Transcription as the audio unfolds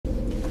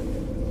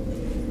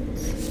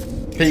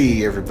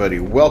Hey everybody,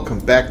 welcome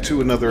back to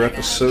another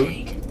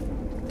episode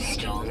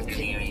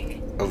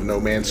of No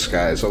Man's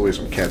Sky. As always,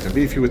 I'm Captain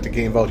Beefy with the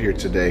Game Vault here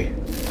today.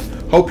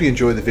 Hope you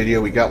enjoyed the video.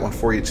 We got one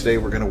for you today.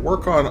 We're going to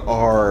work on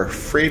our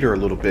freighter a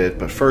little bit,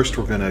 but first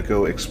we're going to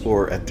go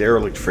explore a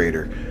derelict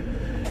freighter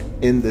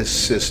in this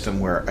system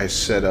where I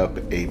set up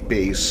a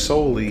base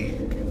solely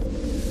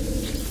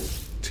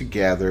to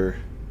gather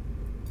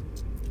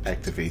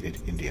activated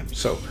indium.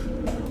 So,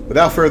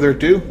 without further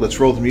ado, let's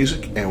roll the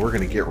music and we're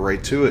going to get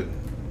right to it.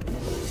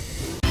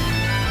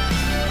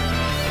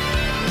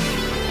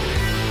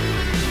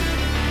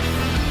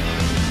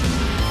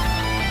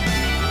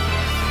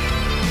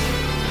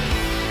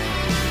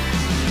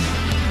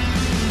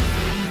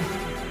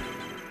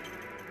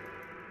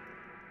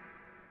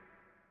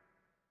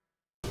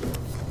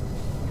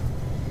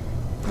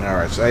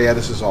 Alright, so yeah,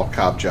 this is all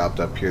cob jobbed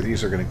up here.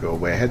 These are going to go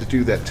away. I had to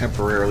do that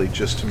temporarily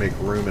just to make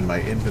room in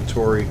my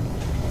inventory.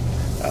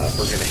 If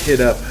we're going to hit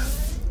up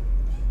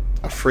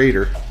a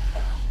freighter,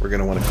 we're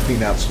going to want to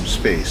clean out some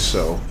space.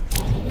 So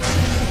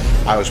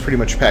I was pretty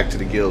much packed to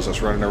the gills. I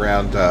was running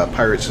around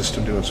pirate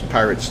system doing some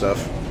pirate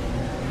stuff.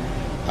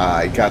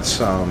 I got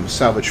some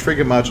salvage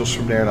frigate modules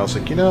from there, and I was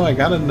like, you know, I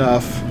got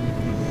enough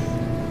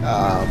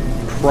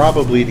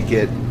probably to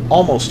get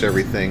almost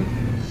everything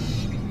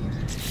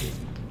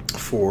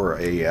for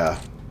a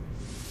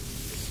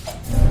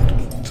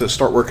to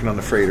start working on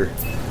the freighter.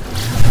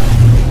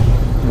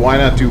 Why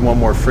not do one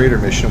more freighter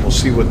mission? We'll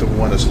see what the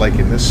one is like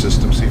in this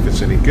system, see if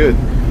it's any good.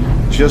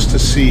 Just to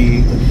see,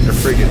 a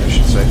frigate I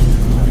should say,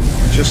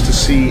 just to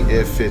see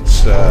if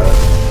it's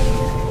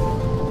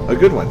a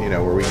good one, you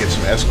know, where we get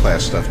some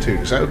S-class stuff too,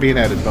 because that would be an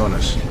added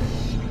bonus.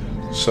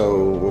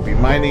 So we'll be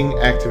mining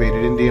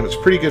activated indium. It's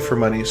pretty good for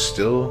money,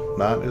 still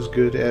not as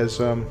good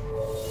as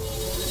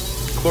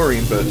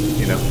chlorine, but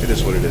you know, it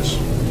is what it is.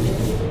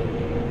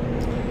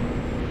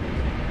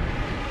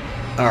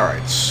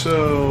 Alright,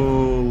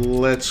 so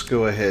let's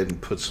go ahead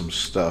and put some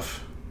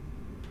stuff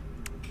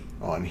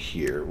on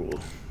here. We'll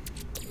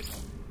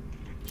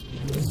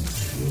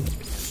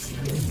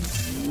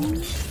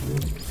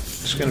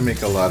just gonna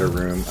make a lot of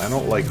room. I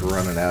don't like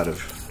running out of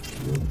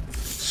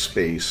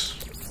space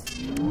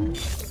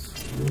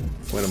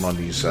when I'm on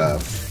these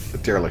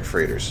derelict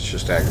freighters. It's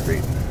just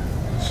aggravating.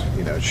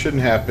 You know, it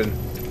shouldn't happen.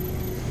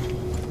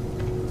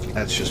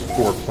 That's just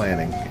poor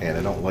planning, and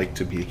I don't like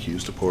to be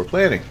accused of poor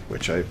planning,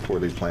 which I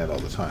poorly plan all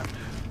the time.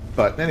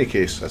 But in any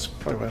case, that's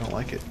probably why I don't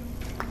like it.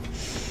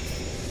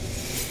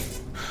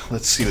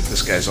 Let's see what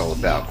this guy's all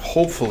about.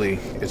 Hopefully,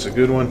 it's a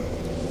good one.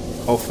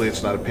 Hopefully,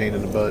 it's not a pain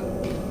in the butt.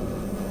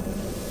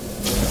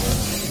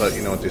 But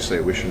you know what they say,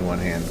 wish in one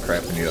hand,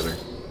 crap in the other.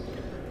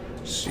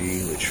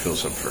 See which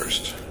fills up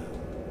first.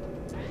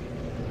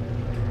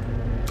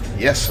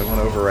 Yes, I want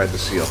to override the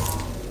seal.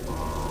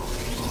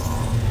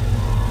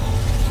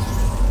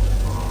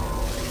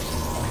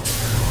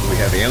 Do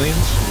we have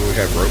aliens? Do we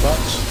have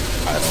robots?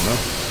 I don't know.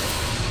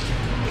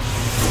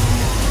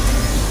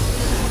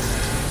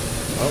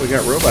 Oh, we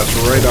got robots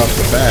right off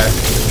the bat.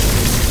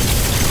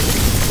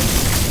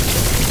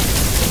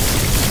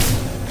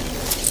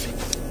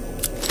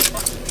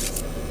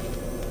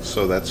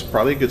 So that's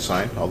probably a good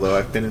sign, although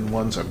I've been in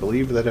ones, I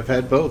believe, that have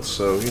had both,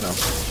 so, you know,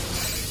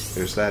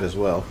 there's that as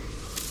well.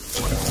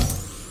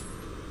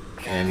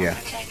 And yeah,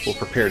 we'll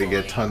prepare to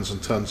get tons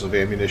and tons of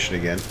ammunition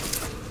again.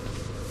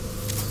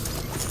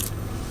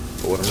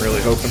 But what I'm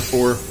really hoping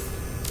for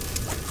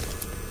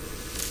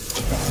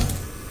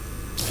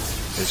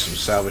is some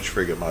salvage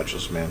frigate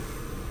modules, man.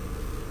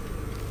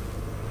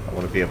 I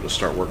want to be able to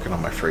start working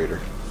on my freighter.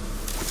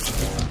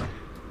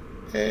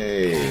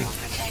 Hey!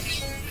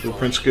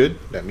 Blueprint's good.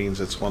 That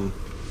means it's one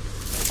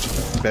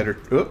better...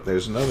 Oh,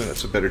 there's another.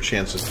 That's a better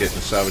chance of getting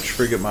a salvage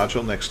frigate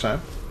module next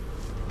time.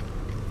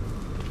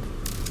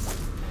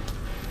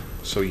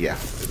 So yeah,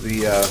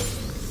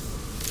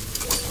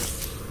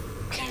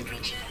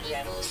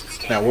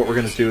 now what we're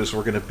going to do is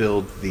we're going to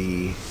build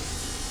the...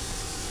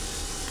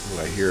 Oh,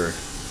 I hear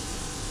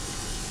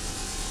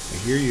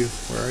you.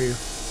 Where are you?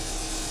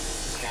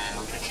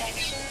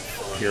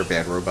 I hear a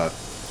bad robot.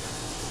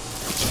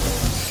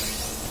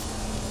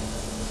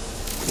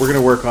 We're going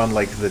to work on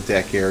like the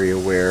deck area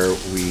where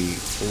we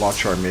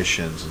launch our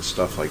missions and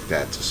stuff like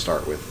that to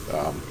start with.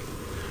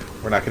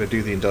 We're not going to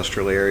do the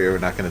industrial area, we're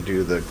not going to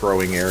do the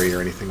growing area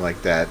or anything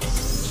like that.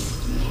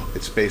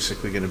 It's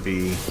basically going to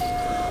be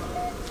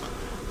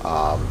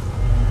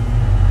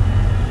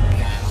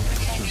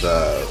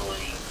the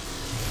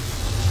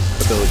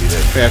ability to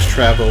fast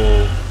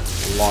travel,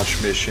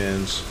 launch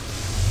missions,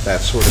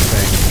 that sort of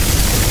thing.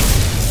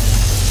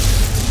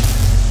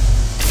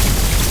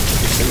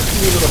 It's going to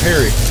be a little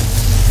hairy.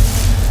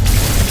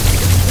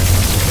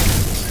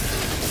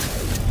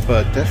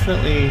 But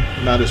definitely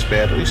not as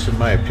bad, at least in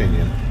my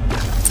opinion,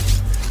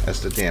 as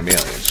the damn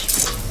aliens.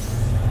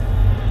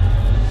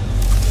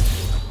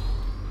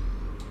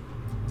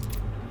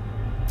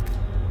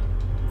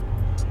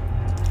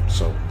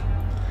 So,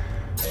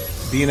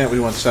 being that we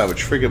want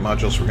salvage frigate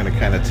modules, we're going to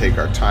kind of take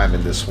our time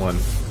in this one.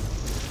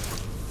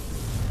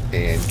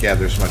 and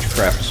gather as much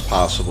crap as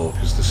possible,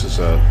 because this is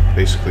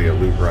basically a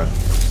loot run.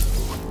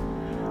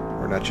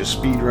 We're not just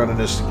speed running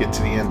this to get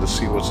to the end to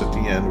see what's at the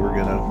end. We're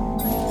gonna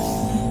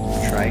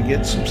try and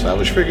get some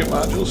salvage frigate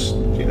modules.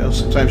 You know,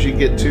 sometimes you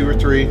get 2 or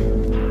 3,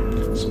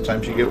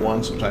 sometimes you get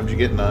 1, sometimes you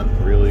get none.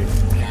 Really,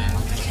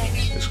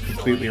 it's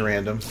completely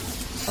random.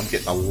 I'm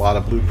getting a lot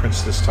of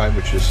blueprints this time,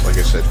 which is, like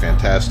I said,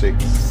 fantastic.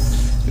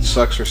 It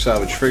sucks for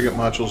salvage frigate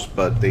modules,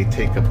 but they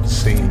take up the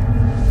same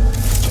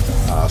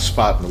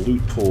spot in the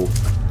loot pool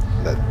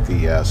that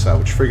the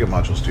salvage frigate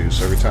modules do.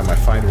 So every time I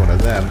find one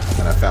of them,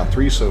 and I found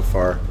 3 so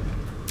far,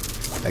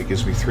 that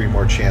gives me 3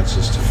 more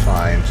chances to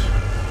find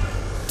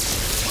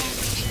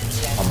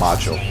a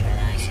module.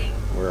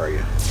 Where are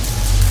you?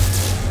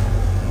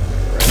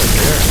 Right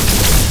there.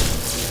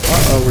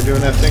 Uh-oh, we're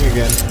doing that thing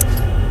again.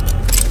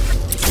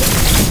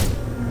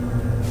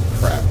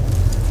 Crap.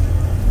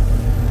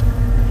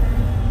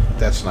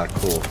 That's not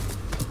cool.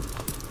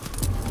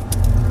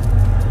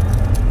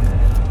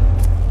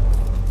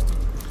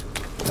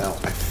 Now,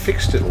 I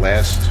fixed it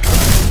last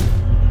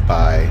time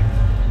by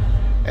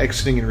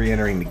exiting and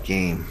re-entering the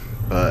game,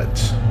 but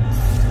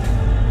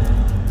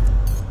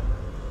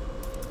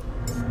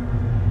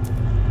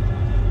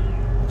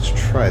let's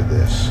try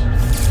this.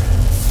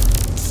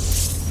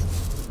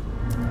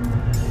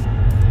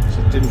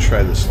 So I didn't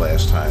try this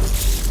last time.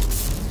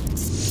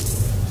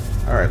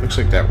 Alright, looks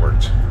like that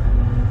worked.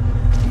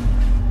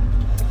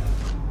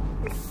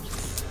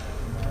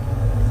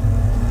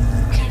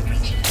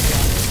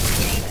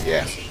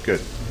 Yeah,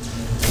 good.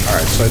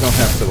 Alright, so I don't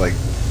have to, like,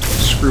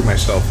 screw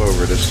myself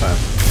over this time.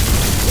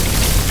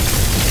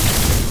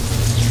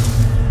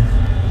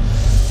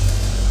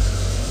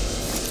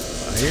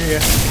 I hear ya.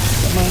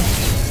 Come on.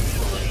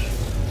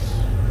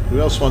 Who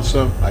else wants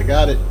some? I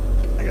got it.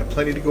 I got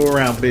plenty to go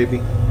around,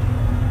 baby.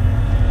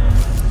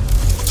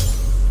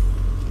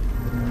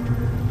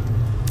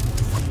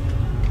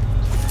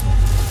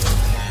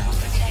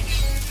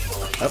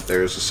 Up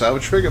there's a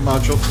salvage frigate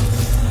module.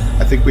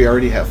 I think we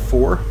already have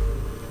 4.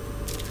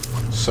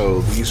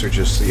 So these are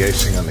just the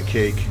icing on the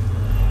cake.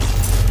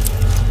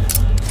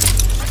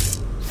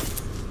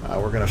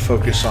 We're going to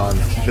focus on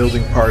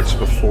building parts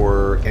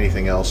before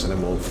anything else, and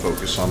then we'll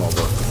focus on all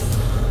the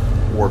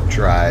warp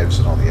drives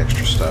and all the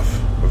extra stuff.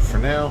 But for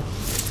now,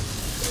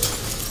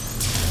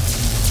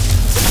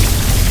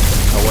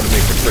 I want to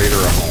make the freighter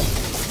a home.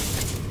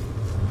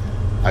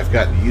 I've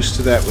gotten used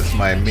to that with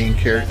my main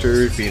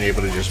character, being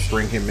able to just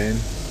bring him in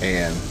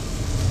and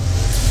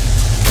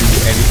do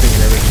anything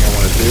and everything I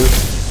want to do.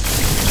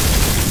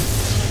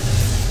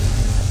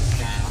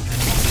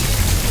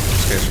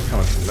 These guys are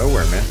coming from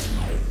nowhere, man.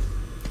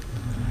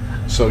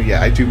 So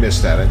yeah, I do miss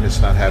that. I miss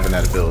not having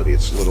that ability.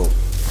 It's a little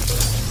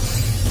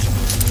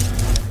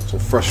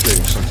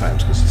frustrating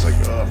sometimes, because it's like,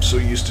 oh, I'm so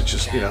used to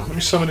just, you know, let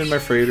me summon in my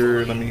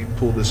freighter, let me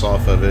pull this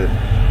off of it,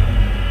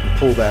 and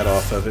pull that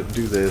off of it, and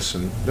do this,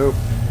 and nope.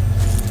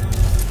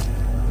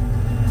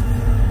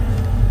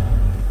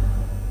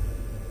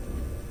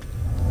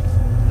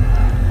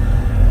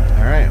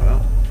 Alright,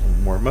 well,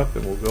 we'll warm up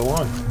and we'll go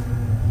on.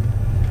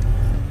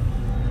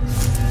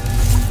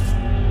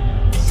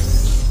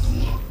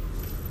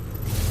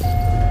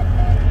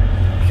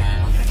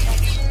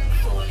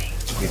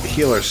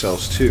 Heal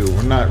ourselves too.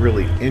 We're not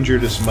really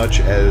injured as much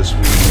as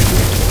we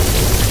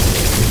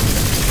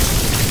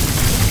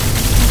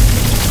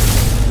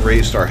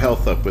raised our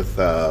health up with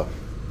the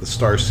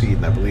Star Seed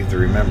and I believe the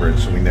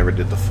Remembrance, and we never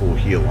did the full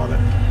heal on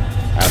it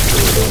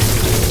afterwards.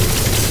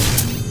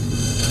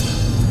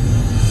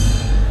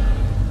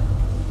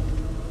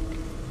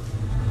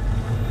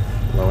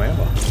 Low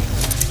ammo.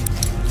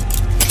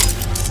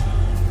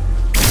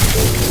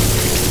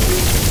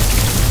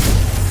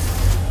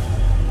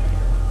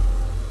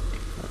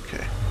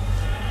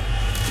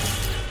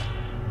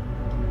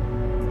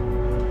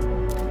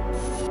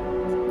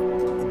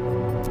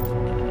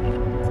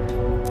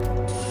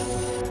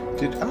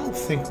 I don't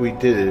think we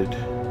did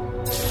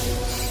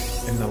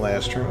in the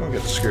last room. I'll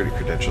get the security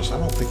credentials. I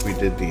don't think we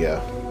did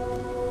the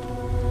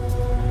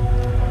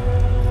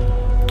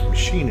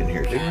machine in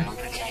here, did we?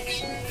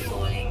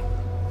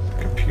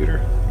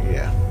 Computer?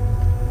 Yeah.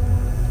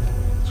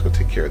 Let's go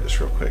take care of this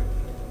real quick.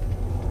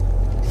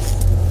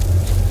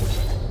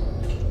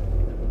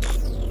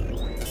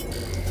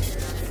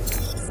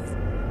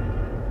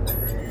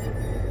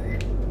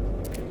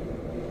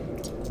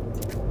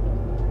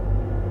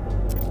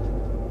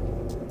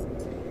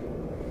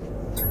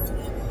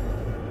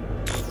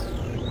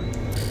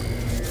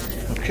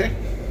 Okay.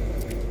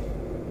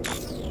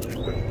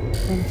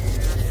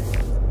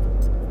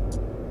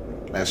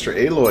 Master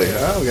Aloy.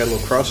 Oh, we got a little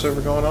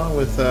crossover going on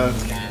with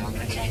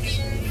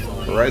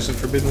Horizon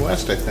Forbidden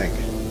West, I think.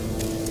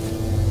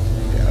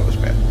 Yeah, that was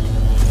bad.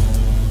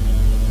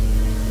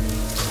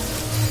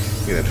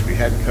 Yeah, if we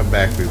hadn't come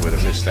back, we would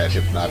have missed that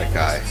hypnotic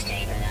eye.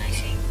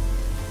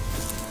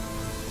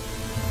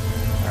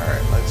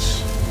 Alright,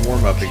 let's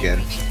warm up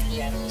again.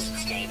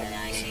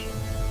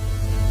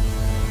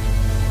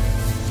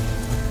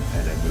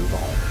 And then move on.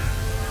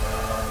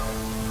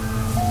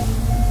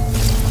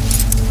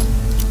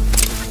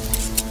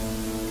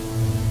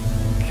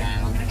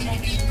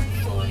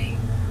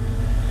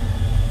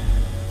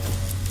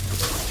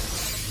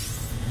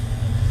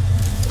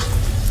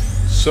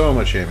 So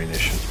much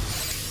ammunition.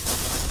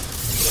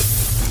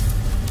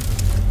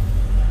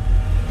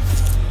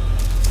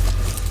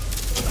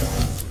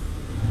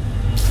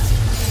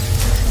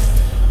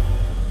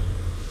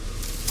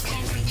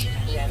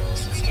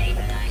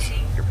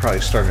 You're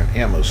probably starting an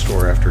ammo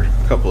store after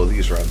a couple of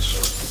these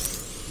runs.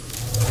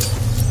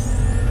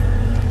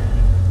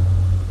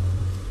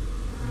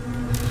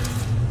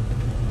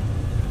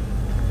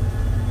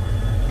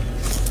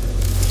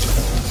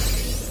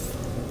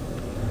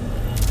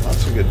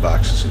 Lots of good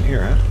boxes in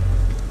here, huh?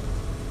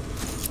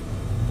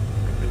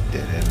 A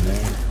dead end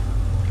there.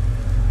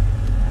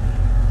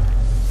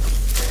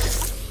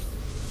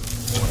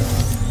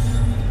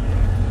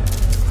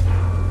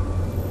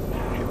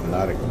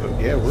 Hypnotic book.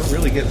 Yeah, we're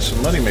really getting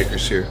some money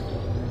makers here.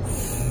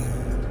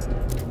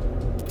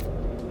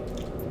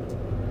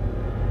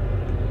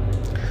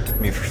 I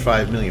mean, for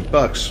 $5 million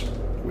bucks,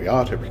 we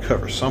ought to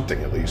recover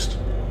something at least.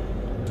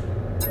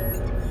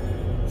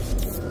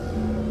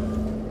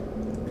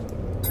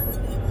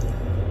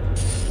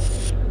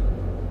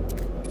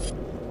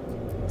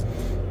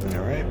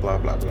 Blah,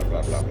 blah, blah,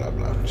 blah, blah, blah,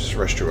 blah. Just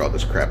rush through all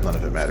this crap. None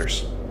of it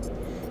matters.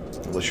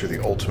 Unless you're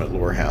the ultimate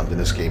lorehound, and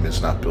this game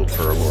is not built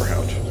for a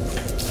lorehound.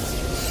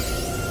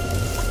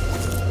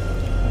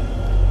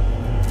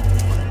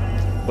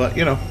 But,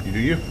 you know, you do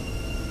you.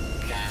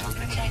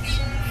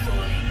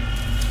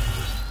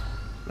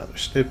 Another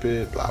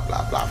snippet. Blah,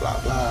 blah, blah,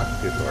 blah,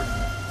 blah. Good lord.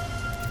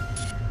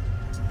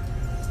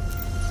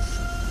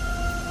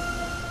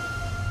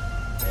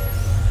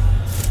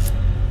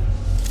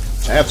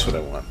 That's what I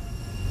want.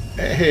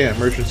 Hey,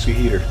 emergency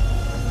heater.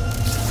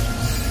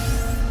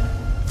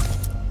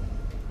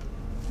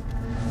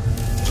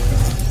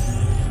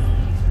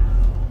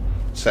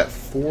 Is that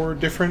 4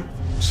 different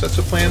sets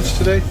of plans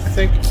today, I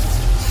think?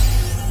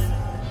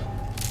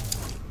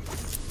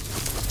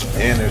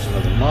 And there's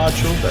another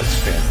module. That's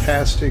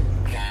fantastic.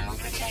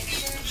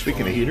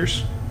 Speaking of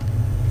heaters.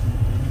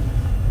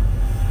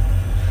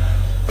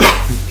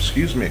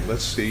 Excuse me.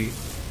 Let's see.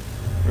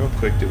 Real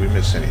quick, did we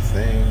miss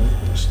anything?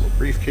 This little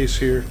briefcase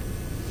here.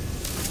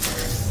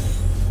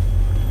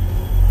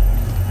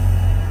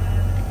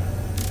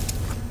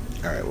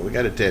 Alright, well we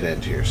got a dead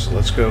end here, so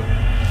let's go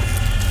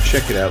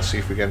check it out, see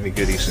if we got any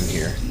goodies in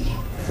here.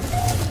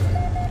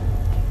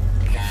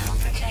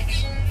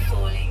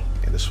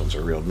 Yeah, this one's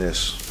a real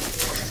miss.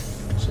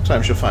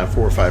 Sometimes you'll find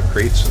 4 or 5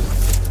 crates and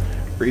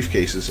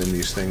briefcases in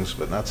these things,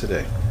 but not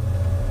today.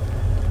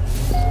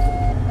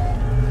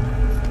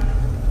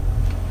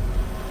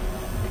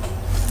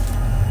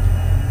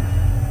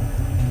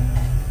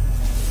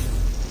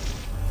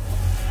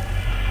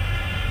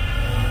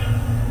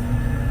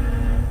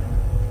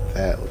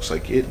 That looks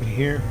like it in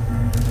here.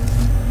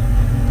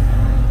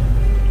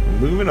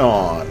 Moving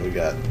on, we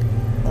got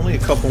only a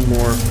couple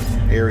more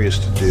areas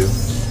to do.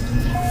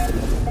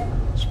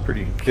 It's a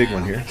pretty big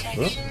one here.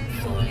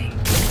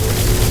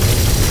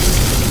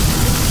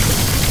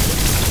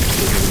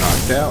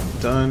 Knocked out,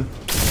 done.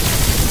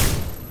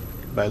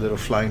 Goodbye, little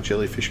flying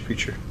jellyfish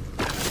creature.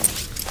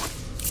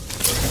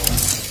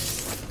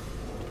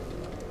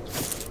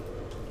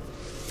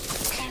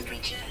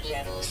 Temperature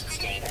levels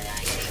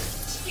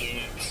stabilizing.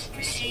 Units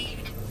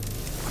received.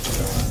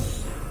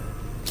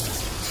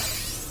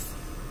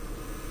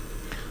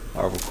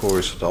 Marvel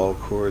cores, doll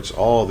cords,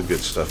 all the good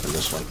stuff in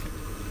this one.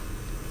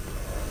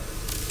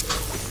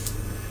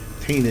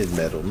 Tainted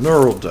metal,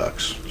 neural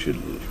ducts.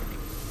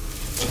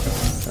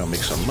 That'll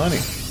make some money.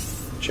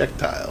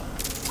 Projectile,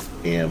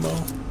 ammo.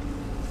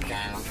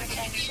 Ground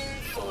protection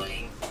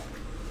falling.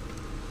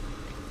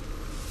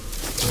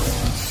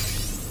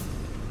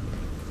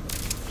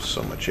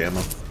 So much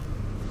ammo.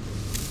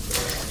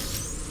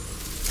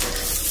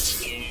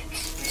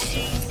 Units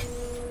received.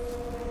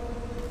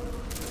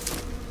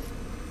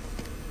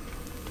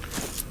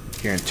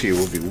 Guarantee you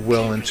we'll be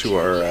well into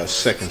our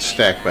second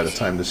stack by the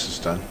time this is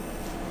done.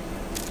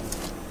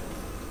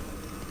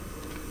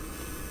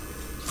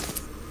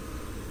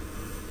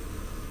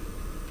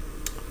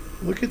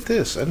 Look at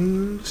this,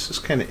 and this is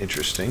kind of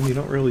interesting. You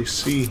don't really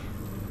see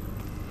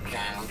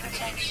Ground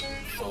protection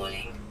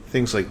falling.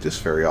 things like this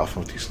very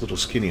often with these little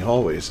skinny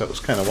hallways. That was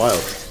kind of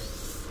wild.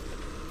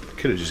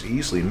 Could have just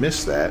easily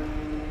missed that.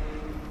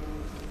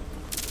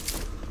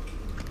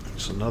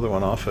 There's another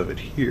one off of it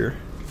here.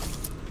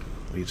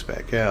 Leads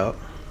back out.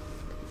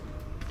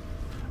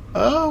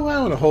 Oh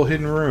wow, and a whole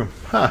hidden room.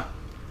 Huh.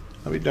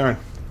 I'll be darned.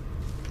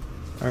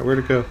 Alright, where'd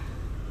it go?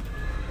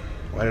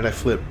 Why did I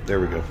flip? There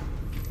we go.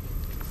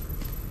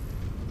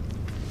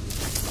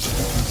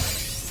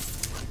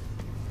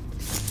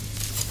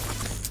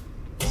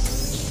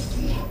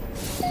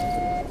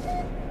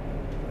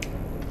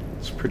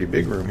 It's a pretty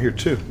big room here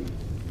too.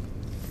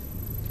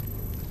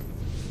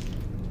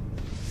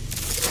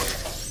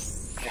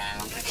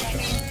 Ground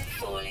protection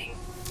falling.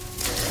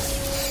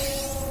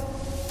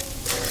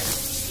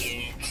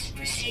 Units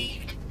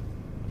received.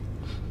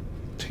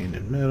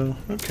 Tainted metal.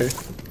 Okay.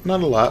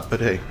 Not a lot,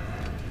 but hey.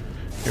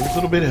 Every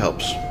little bit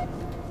helps.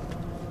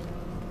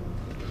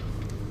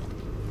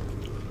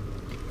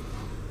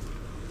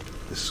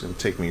 This is going to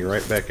take me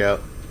right back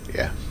out.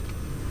 Yeah.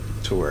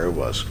 To to where it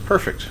was.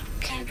 Perfect.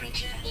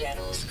 Temperature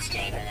levels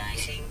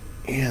stabilizing.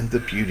 And the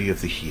beauty of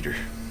the heater.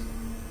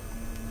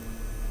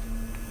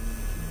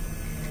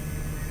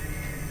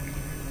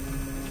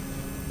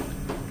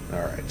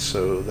 Alright,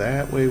 so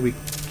that way we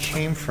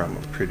came from,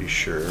 I'm pretty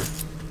sure.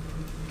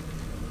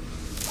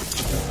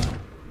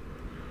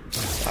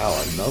 Wow,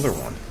 another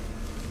one.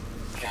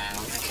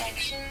 Ground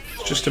protection.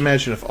 Just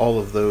imagine if all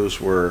of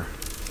those were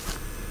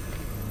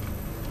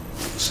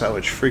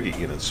salvage frigate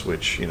units,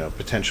 which, you know,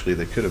 potentially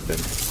they could have been.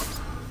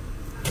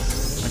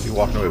 I'd be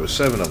walking away with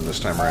 7 of them this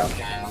time around.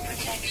 Ground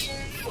protection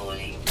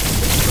falling.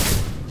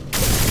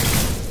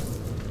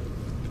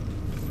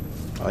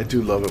 I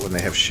do love it when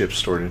they have ships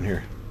stored in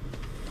here.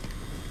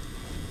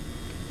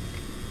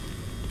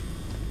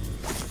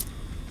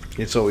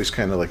 It's always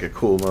kind of like a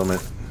cool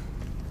moment.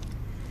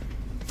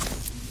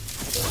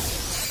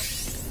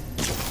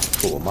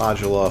 Pull a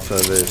module off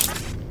of it.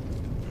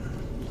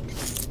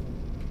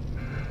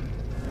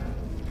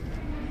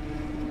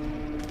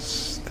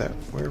 Is that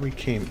where we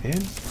came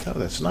in? No,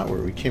 that's not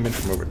where we came in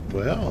from over...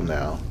 Well,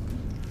 now.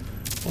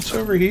 What's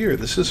over here?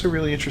 This is a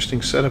really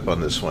interesting setup on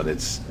this one.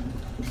 It's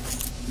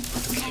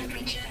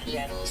Temperature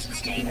levels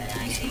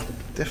stabilizing.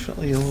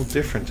 definitely a little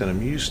different than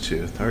I'm used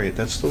to. Alright,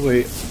 that's the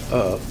way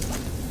up.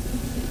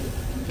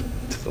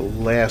 To the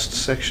last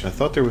section. I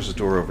thought there was a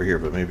door over here,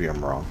 but maybe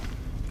I'm wrong.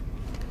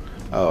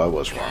 Oh, I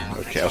was wrong.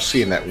 Okay, I'll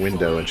see in that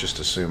window and just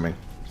assuming.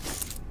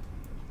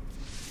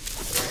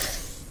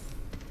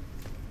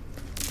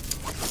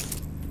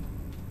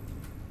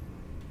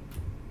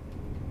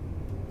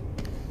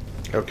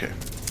 Okay.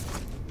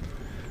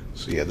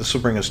 So yeah, this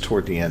will bring us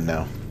toward the end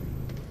now.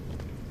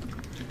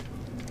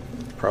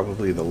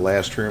 Probably the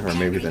last room, or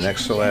maybe the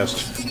next to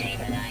last.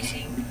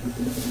 Stabilizing.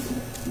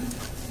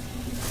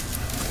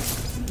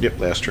 Yep,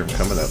 last room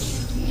coming up.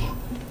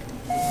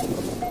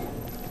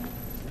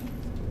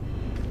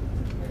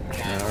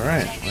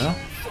 Alright, well.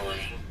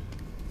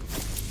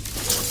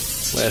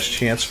 Last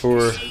chance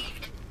for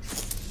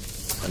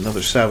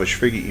another salvage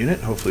frigate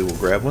unit. Hopefully we'll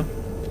grab one.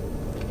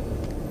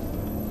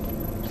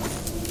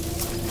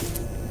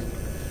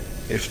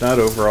 If not,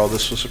 overall,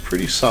 this was a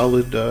pretty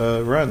solid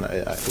run.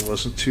 It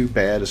wasn't too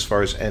bad as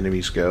far as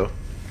enemies go.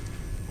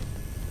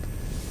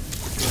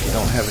 If you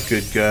don't have a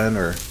good gun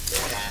or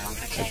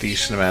a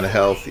decent amount of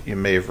health, you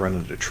may have run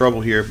into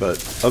trouble here,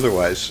 but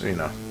otherwise, you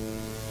know,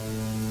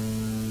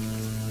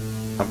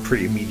 I'm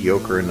pretty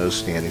mediocre in those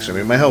standings. I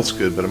mean, my health's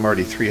good, but I'm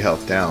already 3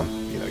 health down.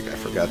 You know, I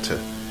forgot to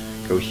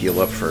go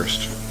heal up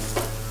first.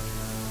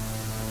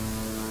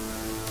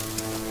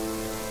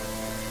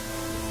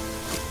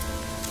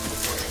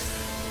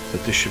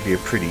 But this should be a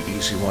pretty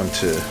easy one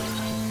to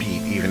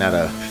beat, even at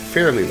a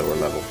fairly lower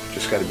level.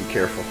 Just got to be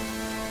careful.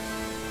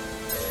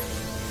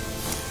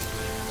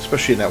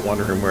 Especially in that one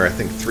room where I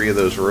think 3 of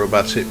those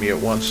robots hit me at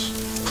once.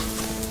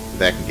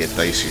 That can get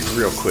dicey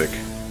real quick.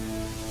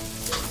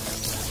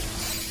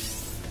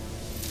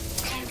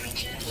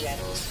 Temperature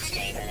levels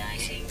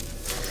stabilizing.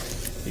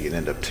 You can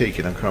end up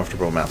taking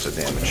uncomfortable amounts of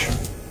damage.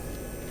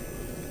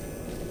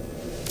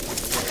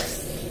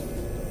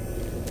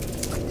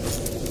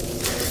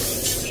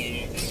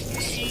 Units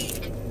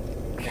received.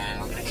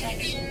 Ground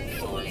protection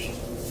falling.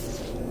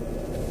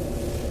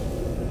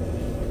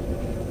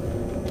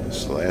 This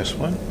is the last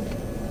one.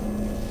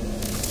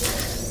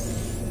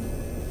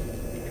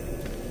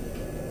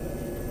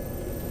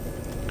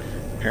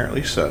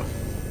 Apparently so.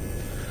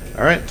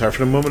 Alright, time for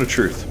the moment of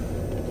truth.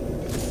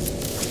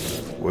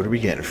 What are we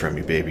getting from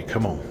you, baby?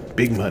 Come on.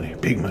 Big money,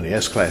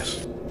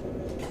 S-Class.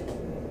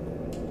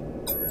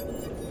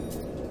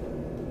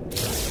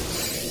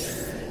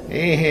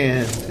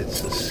 And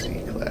it's a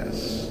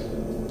C-Class.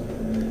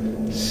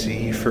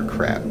 C for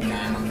crap.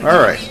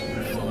 Alright.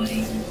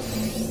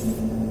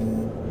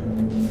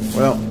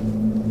 Well,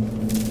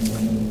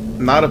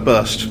 not a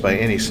bust by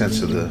any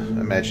sense of the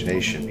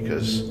imagination,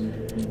 because,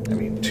 I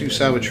mean, 2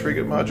 salvage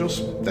frigate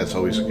modules, that's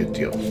always a good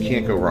deal. You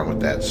can't go wrong with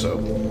that, so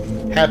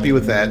happy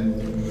with that.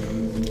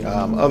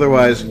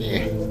 Otherwise,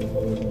 eh.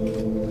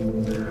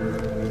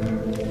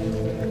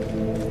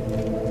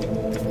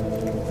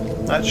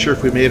 Not sure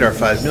if we made our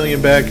 5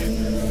 million back.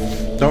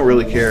 Don't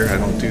really care. I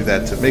don't do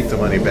that to make the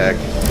money back.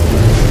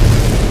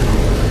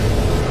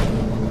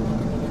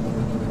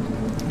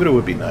 But it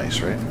would be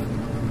nice, right?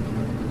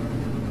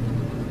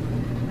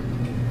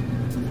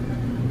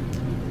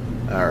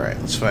 Alright,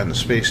 let's find the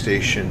space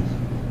station.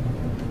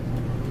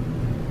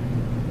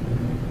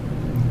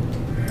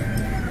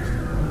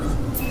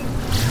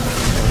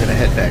 I'm gonna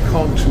head back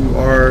home to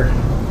our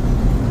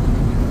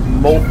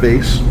mold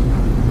base.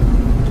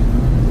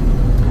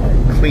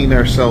 Clean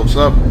ourselves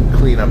up,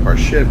 clean up our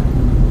ship,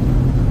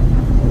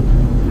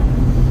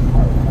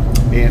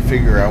 and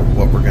figure out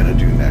what we're gonna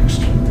do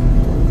next.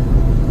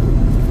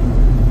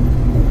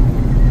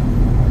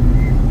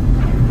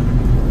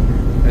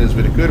 It has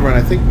been a good run.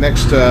 I think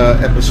next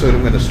episode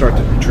I'm going to start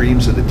the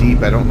Dreams of the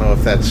Deep. I don't know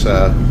if that's,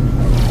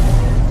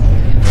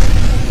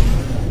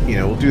 you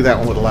know, we'll do that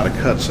one with a lot of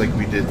cuts like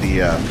we did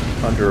the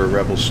Under a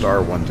Rebel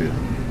Star one to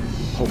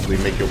hopefully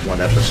make it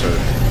 1 episode.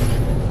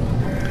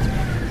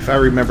 If I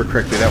remember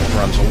correctly, that one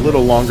runs a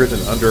little longer than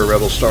Under a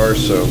Rebel Star,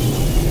 so...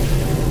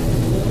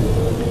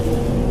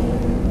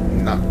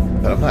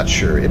 But I'm not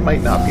sure. It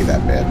might not be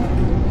that bad.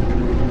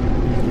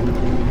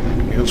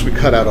 Once we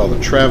cut out all the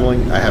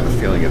traveling, I have a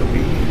feeling it'll be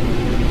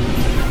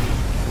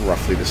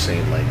roughly the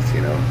same length,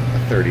 you know,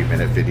 a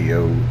 30-minute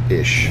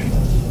video-ish.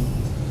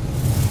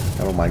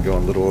 I don't mind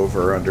going a little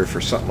over or under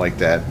for something like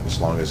that,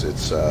 as long as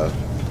it's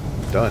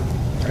done,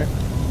 right?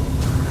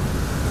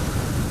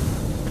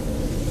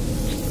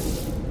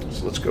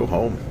 So let's go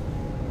home.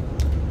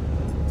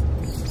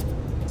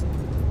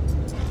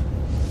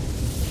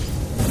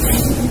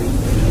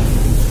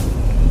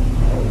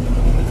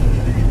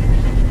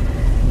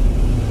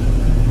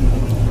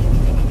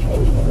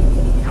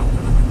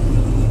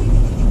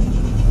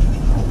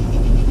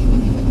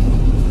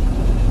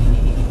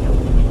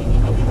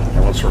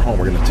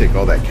 Take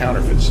all that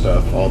counterfeit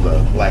stuff, all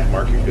the black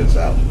market goods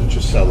out, and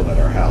just sell them at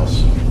our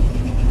house.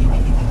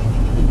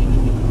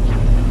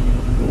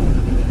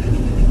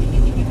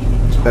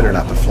 It's better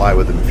not to fly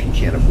with them if you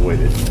can't avoid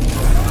it.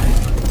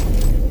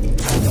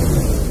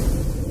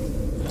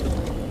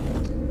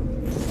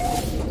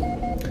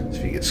 So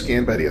if you get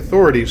scanned by the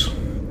authorities,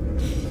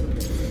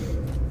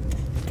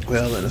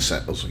 well, then the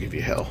Sentinels will give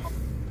you hell.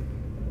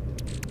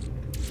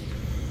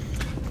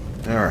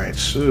 Alright,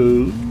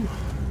 so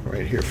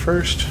right here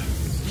first.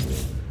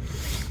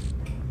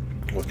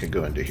 What can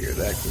go into here?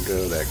 That can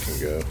go, that can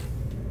go.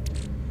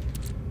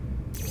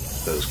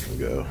 Those can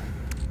go.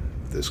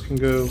 This can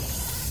go.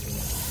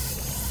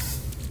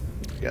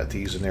 Got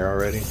these in there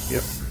already?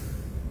 Yep.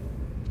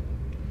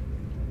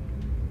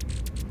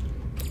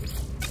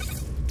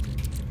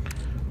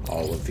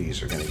 All of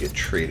these are going to get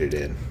traded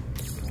in.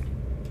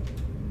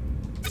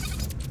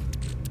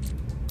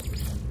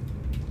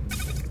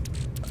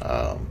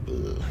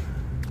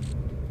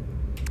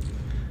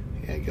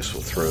 Yeah, I guess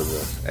we'll throw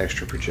the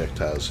extra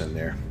projectiles in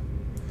there.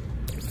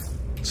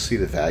 See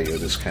the value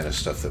of this kind of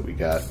stuff that we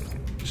got,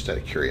 just out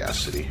of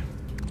curiosity.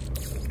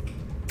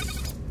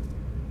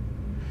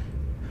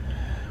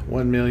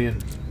 1 million.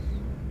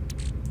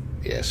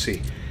 Yeah,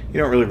 see, you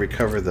don't really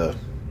recover the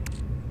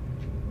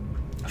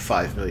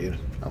 5 million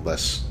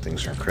unless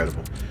things are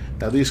incredible.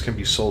 Now these can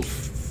be sold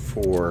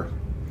for,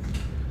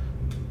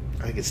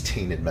 I think it's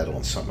tainted metal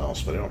and something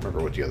else, but I don't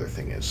remember what the other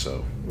thing is,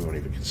 so we won't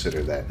even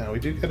consider that. Now we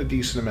do got a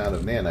decent amount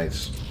of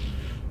nanites,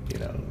 you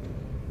know,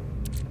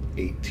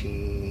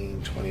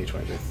 18, 20,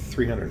 20,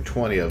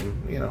 320 of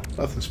them, you know,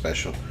 nothing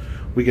special.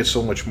 We get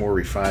so much more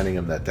refining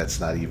them that that's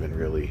not even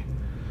really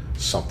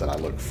something I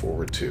look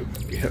forward to.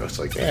 You know, it's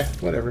like, eh,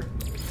 whatever.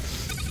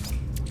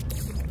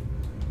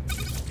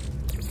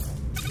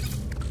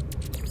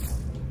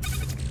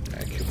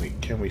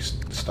 Can we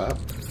stop?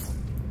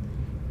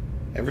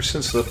 Ever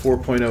since the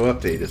 4.0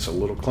 update, it's a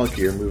little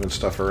clunkier moving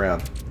stuff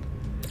around.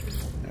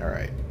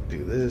 Alright,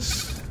 do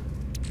this.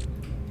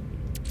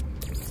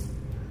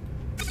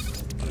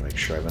 Make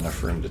sure I have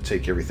enough room to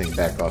take everything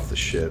back off the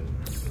ship.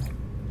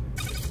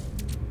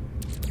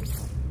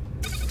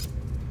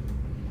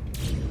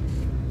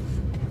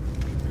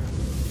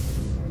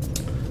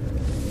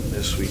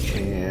 This we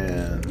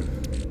can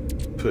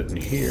put in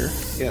here.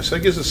 Yeah, so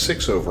that gives us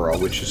 6 overall,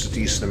 which is a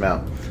decent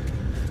amount.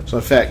 So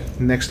in fact,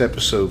 next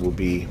episode will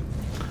be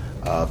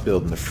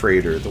building the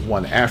freighter. The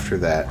one after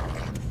that,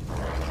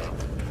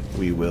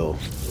 we will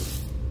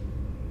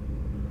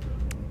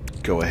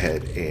go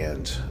ahead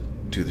and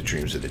do the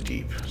Dreams of the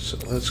Deep. So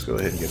let's go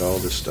ahead and get all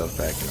this stuff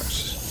back in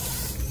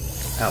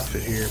our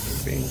outfit here.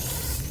 Bing, bing.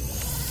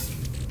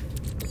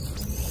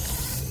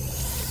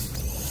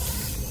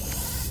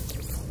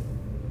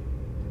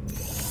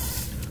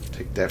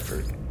 Take that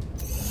for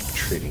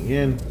trading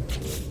in.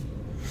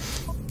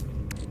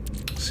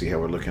 See how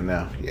we're looking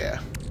now? Yeah.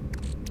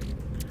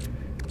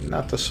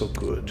 Not so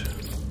good.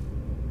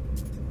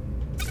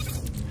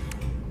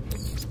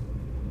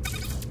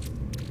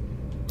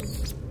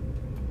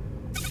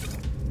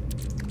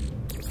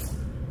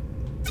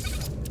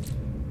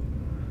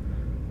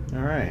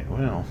 Alright,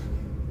 well.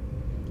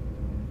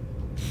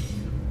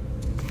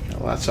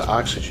 Got lots of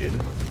oxygen.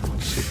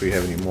 Let's see if we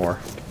have any more.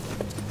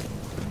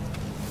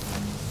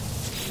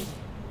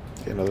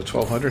 Get another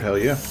 1200? Hell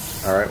yeah.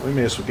 Alright, we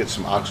may as well get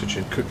some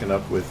oxygen cooking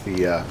up with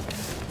the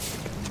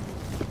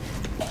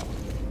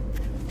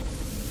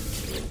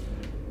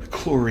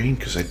chlorine,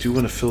 because I do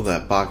want to fill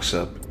that box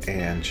up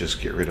and just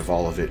get rid of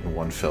all of it in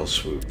one fell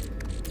swoop.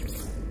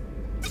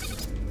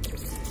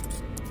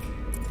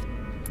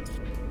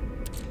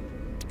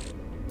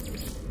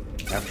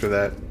 After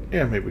that,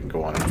 yeah, maybe we can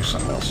go on and do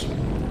something else.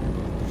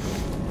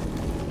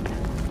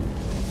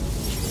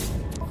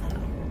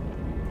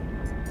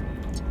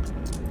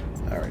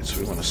 Alright, so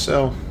we want to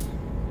sell.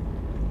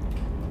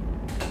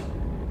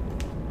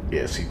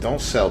 Yeah, see,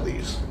 don't sell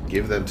these.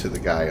 Give them to the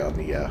guy on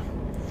the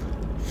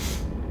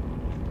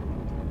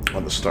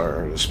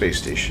star or the space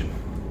station.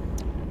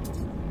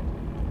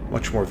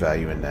 Much more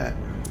value in that.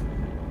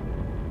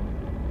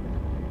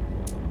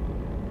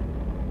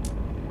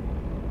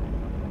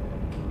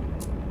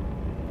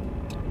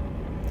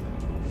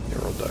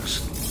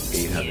 Ducks,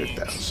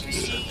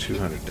 800,000,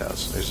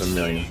 200,000. There's a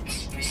million.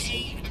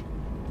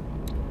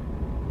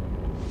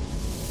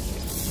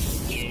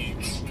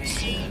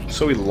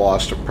 So we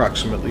lost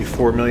approximately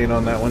 4 million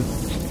on that one.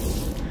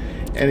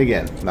 And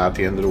again, not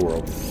the end of the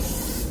world.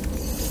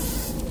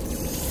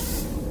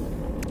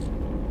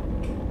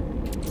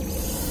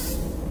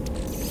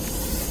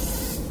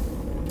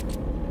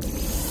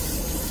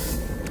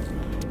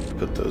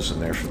 Put those in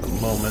there for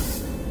the moment.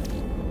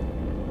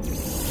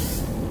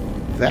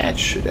 That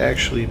should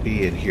actually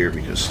be in here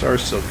because Star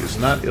Silk is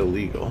not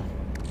illegal.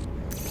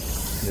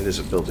 And it is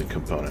a building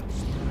component.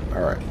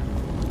 Alright.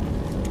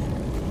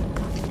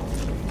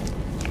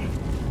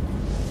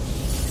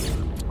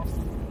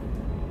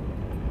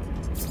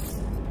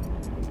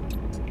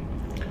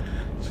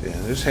 So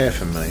yeah, there's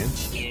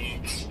 500,000.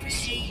 Units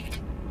received.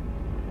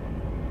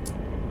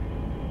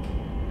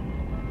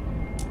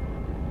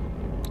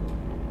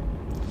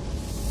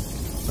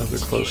 Another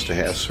close to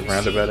half, so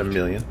around about 1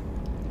 million.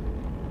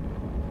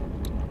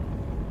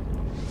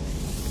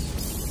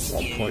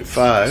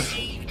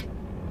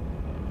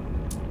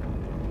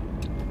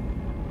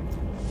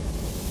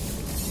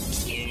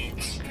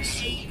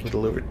 1.5. A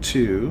little over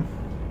 2.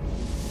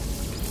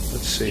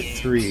 Let's say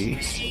 3.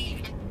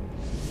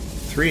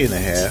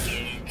 3.5.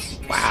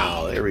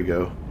 Wow, there we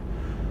go.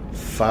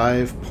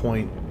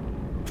 5.5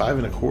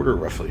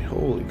 1/4 roughly.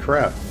 Holy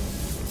crap.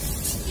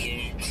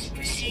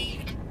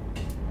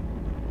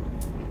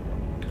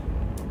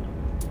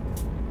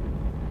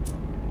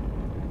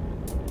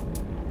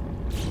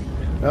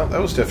 Well, that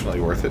was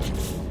definitely worth it.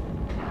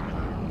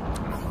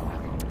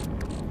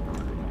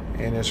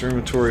 And as our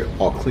inventory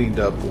all cleaned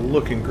up,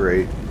 looking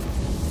great.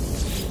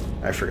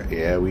 I forgot,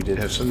 yeah, we did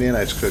have some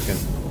nanites cooking.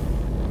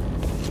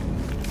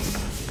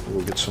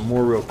 We'll get some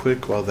more real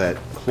quick while that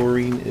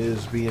chlorine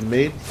is being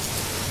made.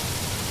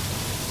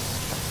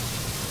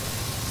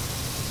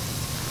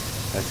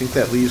 I think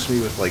that leaves me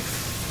with like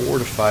 4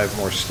 to 5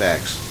 more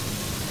stacks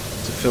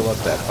to fill up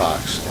that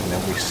box, and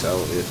then we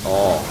sell it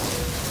all.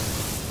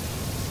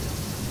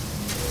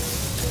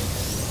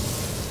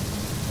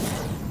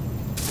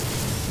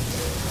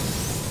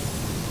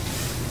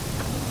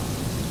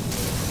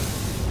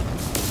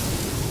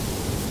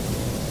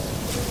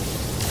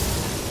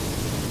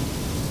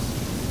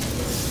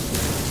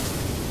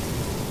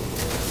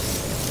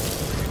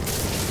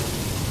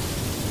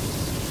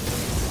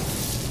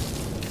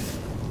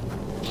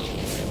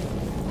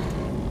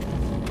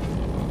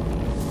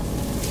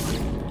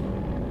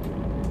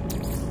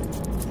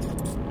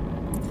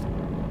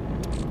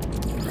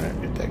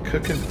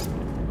 Cooking.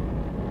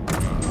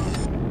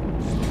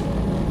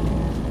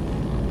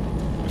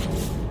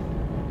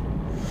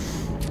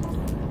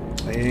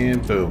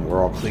 And boom,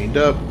 we're all cleaned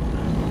up.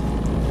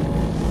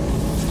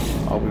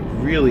 All we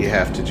really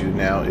have to do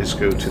now is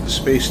go to the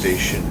space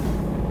station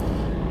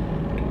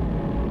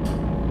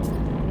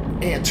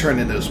and turn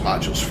in those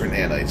modules for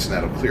nanites, and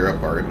that'll clear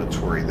up our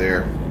inventory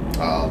there.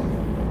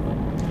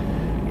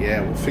 Yeah,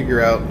 we'll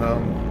figure out,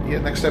 yeah,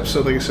 next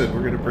episode, like I said,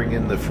 we're going to bring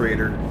in the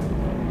freighter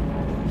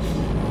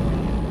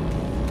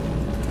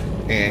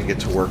and get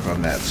to work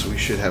on that. So we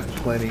should have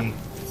plenty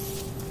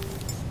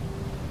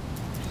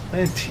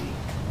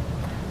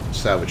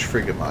salvage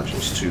frigate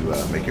modules to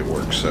make it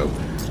work. So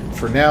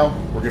for now,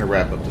 we're going to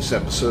wrap up this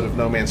episode of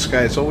No Man's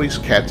Sky. As always,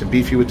 Captain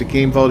Beefy with the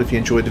Game Vault. If you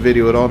enjoyed the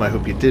video at all, and I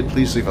hope you did,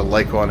 please leave a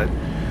like on it.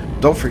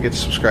 Don't forget to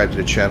subscribe to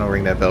the channel,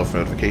 ring that bell for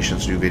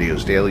notifications, new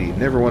videos daily. You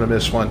never want to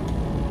miss one.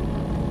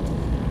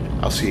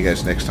 I'll see you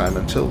guys next time.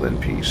 Until then,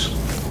 peace.